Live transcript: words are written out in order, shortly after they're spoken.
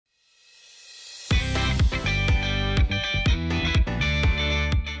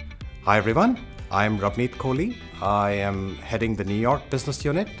Hi everyone, I'm Ravnit Kohli. I am heading the New York business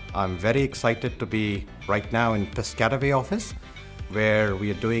unit. I'm very excited to be right now in Piscataway office, where we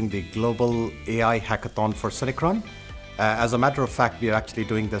are doing the global AI hackathon for Silicon. As a matter of fact, we are actually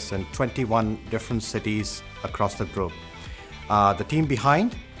doing this in 21 different cities across the globe. The team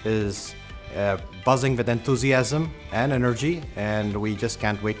behind is buzzing with enthusiasm and energy, and we just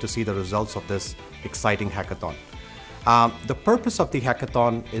can't wait to see the results of this exciting hackathon. The purpose of the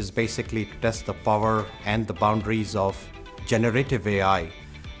hackathon is basically to test the power and the boundaries of generative AI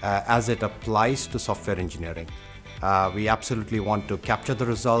as it applies to software engineering. We absolutely want to capture the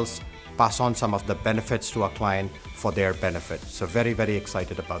results, pass on some of the benefits to our client for their benefit. So very, very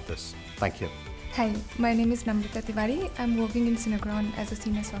excited about this. Thank you. Hi, my name is Namrita Tiwari. I'm working in Synchron as a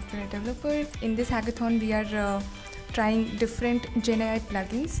senior software developer. In this hackathon, we are trying different GenAI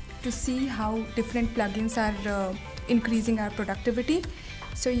plugins to see how different plugins are increasing our productivity.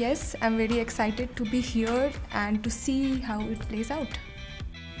 So yes, I'm very excited to be here and to see how it plays out.